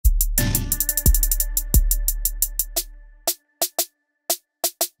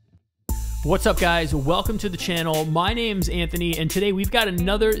What's up, guys? Welcome to the channel. My name's Anthony, and today we've got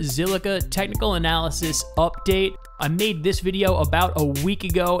another Zilliqa Technical Analysis update. I made this video about a week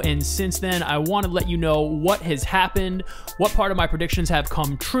ago, and since then I want to let you know what has happened, what part of my predictions have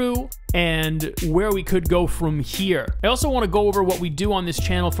come true, and where we could go from here. I also want to go over what we do on this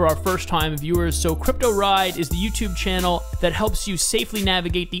channel for our first-time viewers. So Crypto Ride is the YouTube channel that helps you safely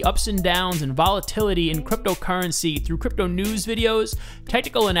navigate the ups and downs and volatility in cryptocurrency through crypto news videos,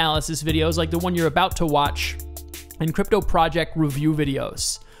 technical analysis videos like the one you're about to watch, and crypto project review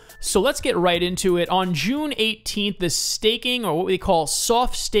videos. So let's get right into it. On June 18th, the staking, or what we call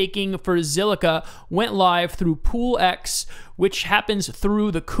soft staking for Zilliqa, went live through PoolX, which happens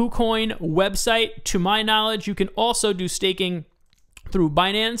through the KuCoin website. To my knowledge, you can also do staking through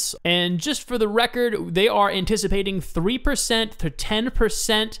Binance. And just for the record, they are anticipating 3% to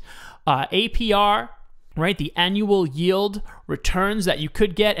 10% APR, right? The annual yield returns that you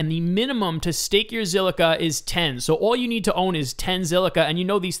could get, and the minimum to stake your Zilliqa is 10. So all you need to own is 10 Zilliqa, and you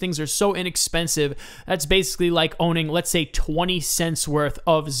know these things are so inexpensive. That's basically like owning, let's say, 20 cents worth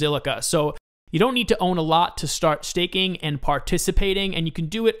of Zilliqa. So you don't need to own a lot to start staking and participating, and you can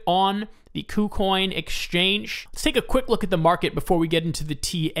do it on the KuCoin exchange. Let's take a quick look at the market before we get into the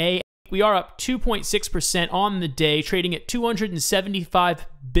TA. We are up 2.6% on the day, trading at 275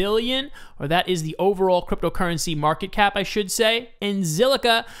 billion, or that is the overall cryptocurrency market cap, I should say. And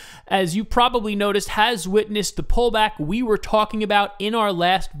Zilliqa, as you probably noticed, has witnessed the pullback we were talking about in our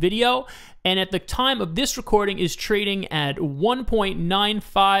last video, and at the time of this recording is trading at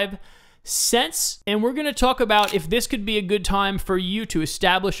 1.95 cents. And we're going to talk about if this could be a good time for you to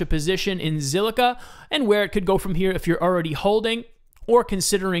establish a position in Zilliqa and where it could go from here if you're already holding or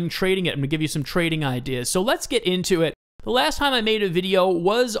considering trading it. I'm going to give you some trading ideas. So let's get into it. The last time I made a video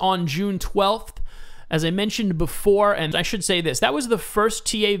was on June 12th, as I mentioned before, and I should say this, that was the first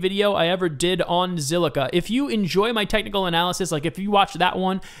TA video I ever did on Zilliqa. If you enjoy my technical analysis, like if you watch that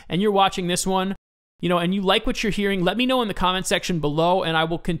one and you're watching this one, you know, and you like what you're hearing, let me know in the comment section below, and I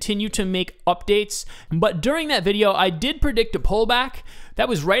will continue to make updates. But during that video, I did predict a pullback. That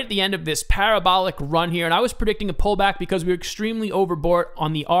was right at the end of this parabolic run here, and I was predicting a pullback because we were extremely overbought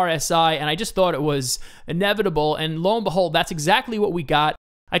on the RSI, and I just thought it was inevitable, and lo and behold, that's exactly what we got.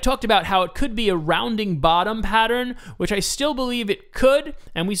 I talked about how it could be a rounding bottom pattern, which I still believe it could,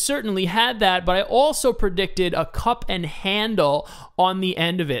 and we certainly had that, but I also predicted a cup and handle on the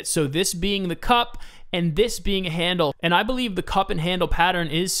end of it. So this being the cup and this being a handle, and I believe the cup and handle pattern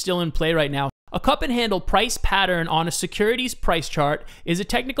is still in play right now. A cup and handle price pattern on a securities price chart is a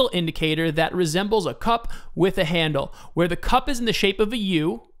technical indicator that resembles a cup with a handle, where the cup is in the shape of a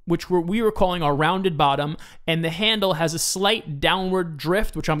U, which we were calling our rounded bottom, and the handle has a slight downward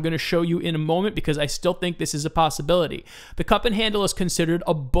drift, which I'm going to show you in a moment because I still think this is a possibility. The cup and handle is considered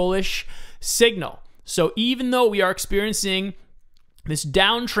a bullish signal. So even though we are experiencing this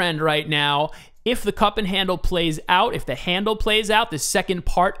downtrend right now, if the cup and handle plays out, if the handle plays out, the second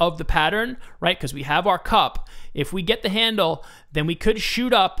part of the pattern, right, because we have our cup, if we get the handle, then we could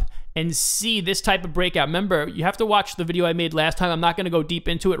shoot up and see this type of breakout. Remember, you have to watch the video I made last time. I'm not going to go deep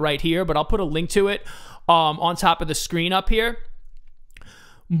into it right here, but I'll put a link to it on top of the screen up here.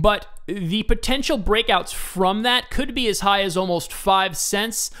 But the potential breakouts from that could be as high as almost 5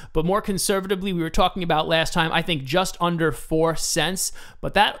 cents, but more conservatively, we were talking about last time, I think just under 4 cents.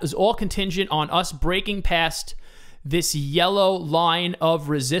 But that is all contingent on us breaking past this yellow line of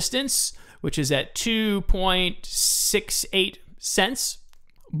resistance, which is at 2.68 cents.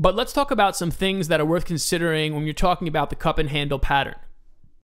 But let's talk about some things that are worth considering when you're talking about the cup and handle pattern.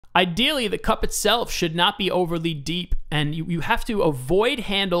 Ideally, the cup itself should not be overly deep, and you have to avoid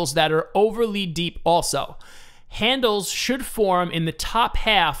handles that are overly deep also. Handles should form in the top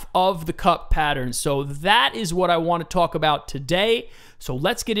half of the cup pattern. So that is what I want to talk about today. So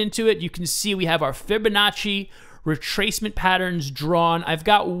let's get into it. You can see we have our Fibonacci retracement patterns drawn. I've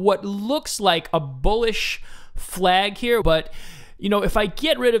got what looks like a bullish flag here, but you know, if I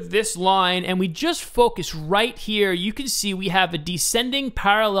get rid of this line and we just focus right here, you can see we have a descending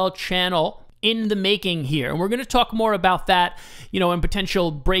parallel channel in the making here. And we're going to talk more about that, you know, and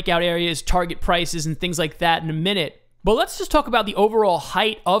potential breakout areas, target prices, and things like that in a minute. But let's just talk about the overall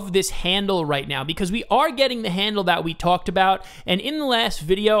height of this handle right now, because we are getting the handle that we talked about. And in the last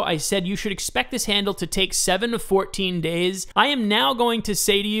video, I said you should expect this handle to take 7 to 14 days. I am now going to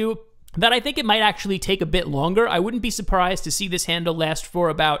say to you that I think it might actually take a bit longer. I wouldn't be surprised to see this handle last for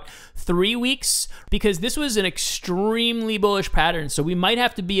about 3 weeks, because this was an extremely bullish pattern. So we might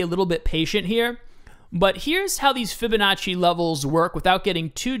have to be a little bit patient here. But here's how these Fibonacci levels work without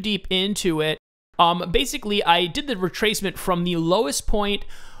getting too deep into it. Basically, I did the retracement from the lowest point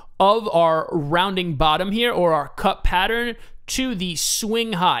of our rounding bottom here, or our cup pattern, to the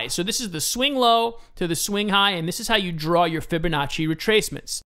swing high. So this is the swing low to the swing high, and this is how you draw your Fibonacci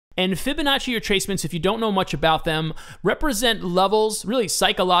retracements. And Fibonacci retracements, if you don't know much about them, represent levels, really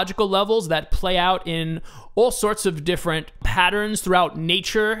psychological levels that play out in all sorts of different patterns throughout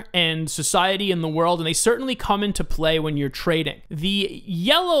nature and society in the world, and they certainly come into play when you're trading. The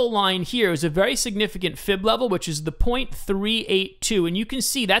yellow line here is a very significant fib level, which is the 0.382, and you can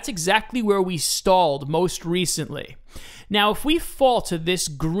see that's exactly where we stalled most recently. Now, if we fall to this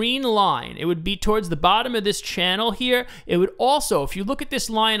green line, it would be towards the bottom of this channel here. It would also, if you look at this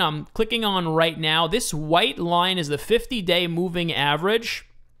line I'm clicking on right now, this white line is the 50-day moving average.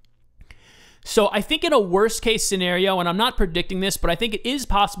 So I think in a worst case scenario, and I'm not predicting this, but I think it is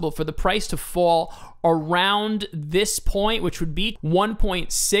possible for the price to fall around this point, which would be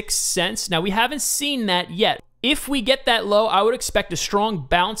 1.6 cents. Now, we haven't seen that yet. If we get that low, I would expect a strong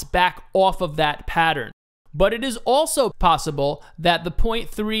bounce back off of that pattern. But it is also possible that the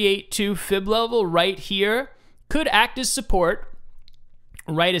 0.382 fib level right here could act as support,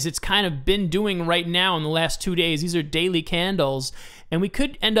 right, as it's kind of been doing right now in the last 2 days. These are daily candles, and we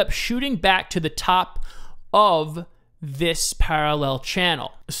could end up shooting back to the top of this parallel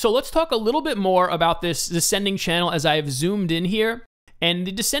channel. So let's talk a little bit more about this descending channel as I've zoomed in here. And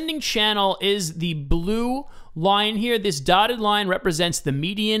the descending channel is the blue line here. This dotted line represents the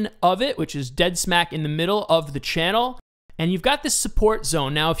median of it, which is dead smack in the middle of the channel. And you've got this support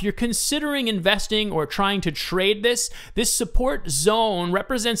zone. Now, if you're considering investing or trying to trade this support zone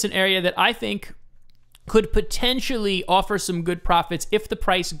represents an area that I think could potentially offer some good profits if the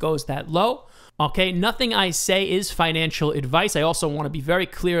price goes that low. Okay, nothing I say is financial advice. I also want to be very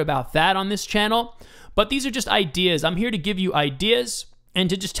clear about that on this channel. But these are just ideas. I'm here to give you ideas and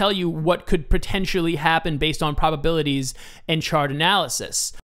to just tell you what could potentially happen based on probabilities and chart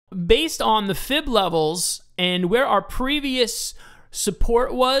analysis. Based on the fib levels and where our previous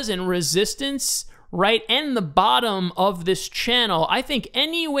support was and resistance, right, and the bottom of this channel, I think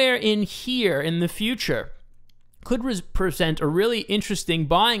anywhere in here in the future could present a really interesting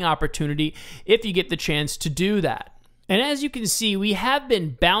buying opportunity if you get the chance to do that. And as you can see, we have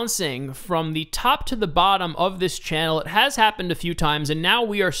been bouncing from the top to the bottom of this channel. It has happened a few times, and now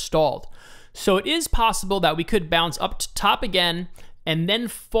we are stalled. So it is possible that we could bounce up to top again and then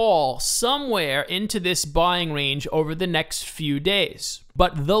fall somewhere into this buying range over the next few days.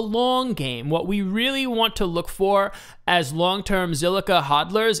 But the long game, what we really want to look for as long-term Zilliqa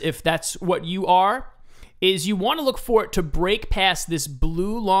hodlers, if that's what you are, is you want to look for it to break past this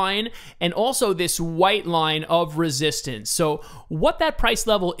blue line and also this white line of resistance. So what that price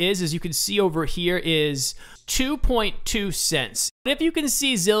level is, as you can see over here, is 2.2 cents. If you can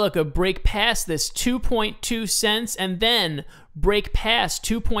see Zilliqa break past this 2.2 cents and then break past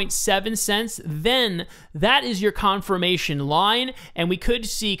 2.7 cents, then that is your confirmation line, and we could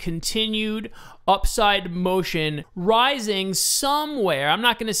see continued upside motion rising somewhere. I'm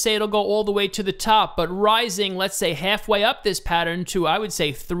not going to say it'll go all the way to the top, but rising, let's say halfway up this pattern to, I would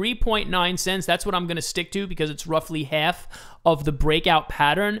say, 3.9 cents. That's what I'm going to stick to because it's roughly half of the breakout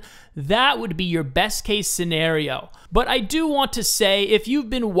pattern. That would be your best case scenario. But I do want to say, if you've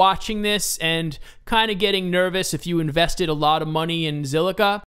been watching this and kind of getting nervous if you invested a lot of money in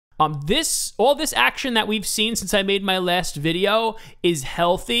Zilliqa, all this action that we've seen since I made my last video is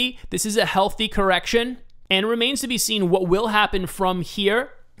healthy. This is a healthy correction, and it remains to be seen what will happen from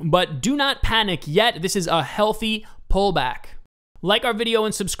here. But do not panic yet. This is a healthy pullback. Like our video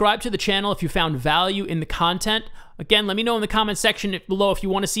and subscribe to the channel if you found value in the content. Again, let me know in the comment section below if you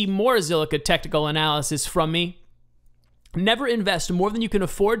want to see more Zilliqa technical analysis from me. Never invest more than you can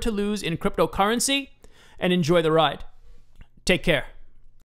afford to lose in cryptocurrency, and enjoy the ride. Take care.